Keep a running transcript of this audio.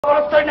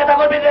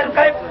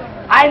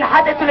আইন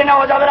হাতে তুলে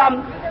নেওয়া যাবে না।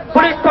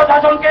 পুলিশ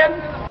প্রশাসনকে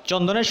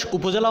চন্দনেশ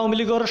উপজেলা আওয়ামী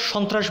লীগের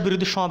সন্ত্রাস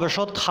বিরোধী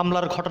সমাবেশত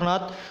হামলার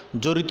ঘটনাত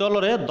জড়িত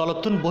লরে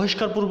দলতুন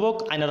বহিষ্কারপূর্বক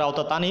আইনের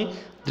আওতা টানি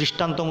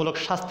দৃষ্টান্তমূলক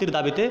শাস্তির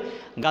দাবিতে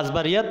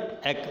গাছবাড়িয়াত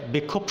এক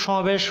বিক্ষোভ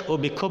সমাবেশ ও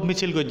বিক্ষোভ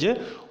মিছিল গজ্জে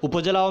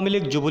উপজেলা আওয়ামী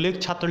লীগ যুবলীগ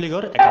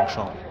ছাত্রলীগের একাংশ।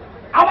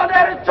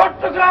 আমাদের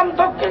চট্টগ্রাম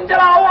দক্ষিণ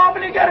জেলা আওয়ামী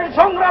লীগের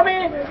সংগ্রামী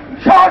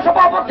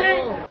সহসভাপতি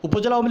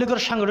উপজেলা আওয়ামী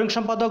লীগের সাংগঠনিক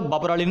সম্পাদক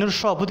বাবর আলীনুর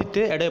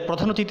সভাপতিত্বে এডে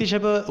প্রধান অতিথি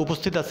হিসেবে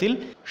উপস্থিত আছিল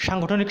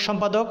সাংগঠনিক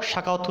সম্পাদক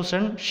শাকাওয়াত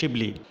হোসেন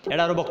শিবলি।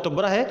 এডারও বক্তব্য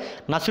রাখে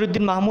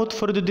নাসিরুদ্দিন মাহমুদ,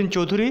 ফরিদুদ্দিন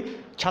চৌধুরী,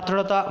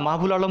 ছাত্রনেতা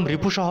মাহবুল আলম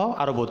রিপু সহ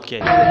আরো বোধকে।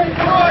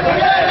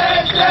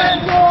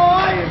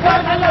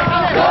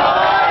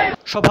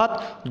 সভাত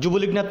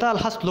যুবলীগ নেতা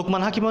আলহাজ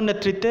লোকমান হাকিমের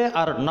নেতৃত্বে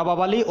আর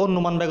নবাব আলী ও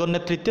নুমান বেগর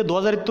নেতৃত্বে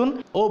 2000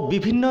 ও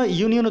বিভিন্ন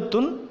ইউনিয়ন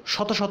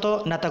শত শত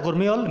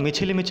নেতাকর্মী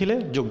মিছিলে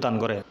যোগদান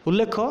করে।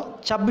 উল্লেখ্য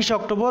 24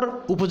 অক্টোবর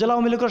উপজেলা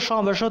আওয়ামী লীগের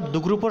সমাবেশত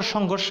দুগ্রুপের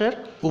সংঘর্ষের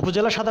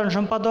উপজেলা সাধারণ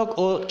সম্পাদক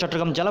ও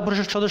চট্টগ্রাম জেলা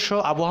পরিষদ সদস্য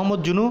আবু আহমদ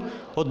জুনু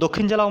ও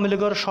দক্ষিণ জেলা আওয়ামী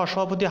লীগের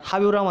সহসভাপতি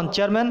হাবিবুর রহমান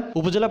চেয়ারম্যান,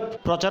 উপজেলা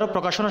প্রচার ও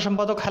প্রকাশনা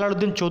সম্পাদক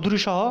হেলালুদ্দিন চৌধুরী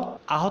সহ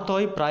আহত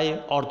হয় প্রায়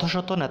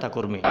অর্ধশত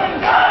নেতাকর্মী।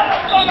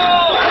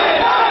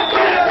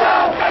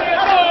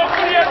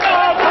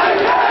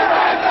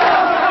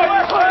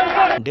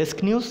 Desk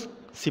news,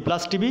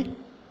 Cplus TV,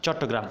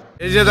 Chittagong.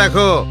 এই যে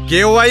দেখো,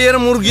 কেওয়াই এর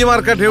মুরগি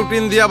মার্কা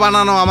ঢেউটিন দিয়া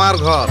বানানো আমার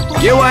ঘর।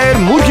 কেওয়াই এর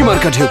মুরগি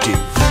মার্কা ঢেউটিন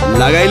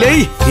লাগাইলেই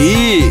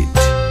হিট।